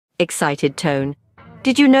excited tone.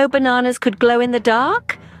 Did you know bananas could glow in the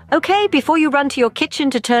dark? Okay, before you run to your kitchen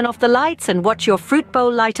to turn off the lights and watch your fruit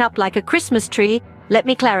bowl light up like a Christmas tree, let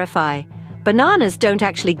me clarify. Bananas don't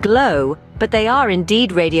actually glow, but they are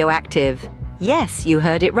indeed radioactive. Yes, you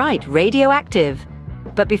heard it right, radioactive.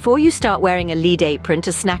 But before you start wearing a lead apron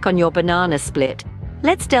to snack on your banana split,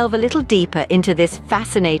 let's delve a little deeper into this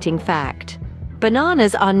fascinating fact.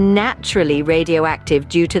 Bananas are naturally radioactive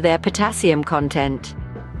due to their potassium content.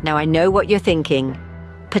 Now I know what you're thinking.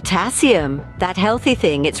 Potassium, that healthy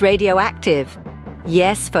thing, it's radioactive.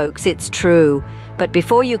 Yes, folks, it's true. But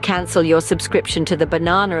before you cancel your subscription to the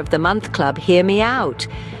Banana of the Month Club, hear me out.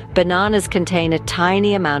 Bananas contain a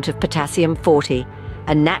tiny amount of potassium-40,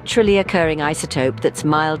 a naturally occurring isotope that's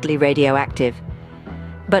mildly radioactive.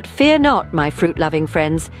 But fear not, my fruit-loving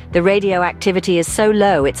friends, the radioactivity is so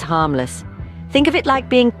low it's harmless. Think of it like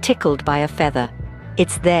being tickled by a feather.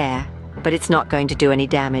 It's there, but it's not going to do any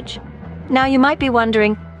damage. Now you might be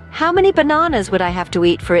wondering, how many bananas would I have to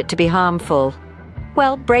eat for it to be harmful?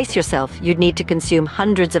 Well, brace yourself. You'd need to consume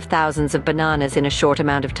hundreds of thousands of bananas in a short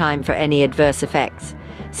amount of time for any adverse effects.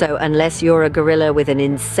 So unless you're a gorilla with an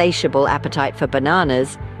insatiable appetite for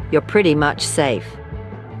bananas, you're pretty much safe.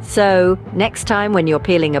 So, next time when you're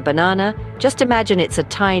peeling a banana, just imagine it's a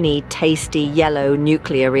tiny, tasty, yellow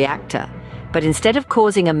nuclear reactor. But instead of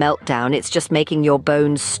causing a meltdown, it's just making your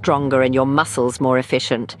bones stronger and your muscles more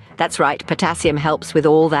efficient. That's right, potassium helps with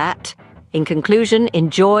all that. In conclusion,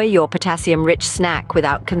 enjoy your potassium-rich snack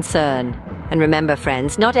without concern. And remember,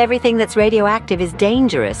 friends, not everything that's radioactive is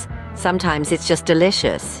dangerous. Sometimes it's just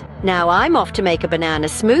delicious. Now I'm off to make a banana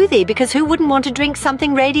smoothie because who wouldn't want to drink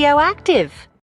something radioactive?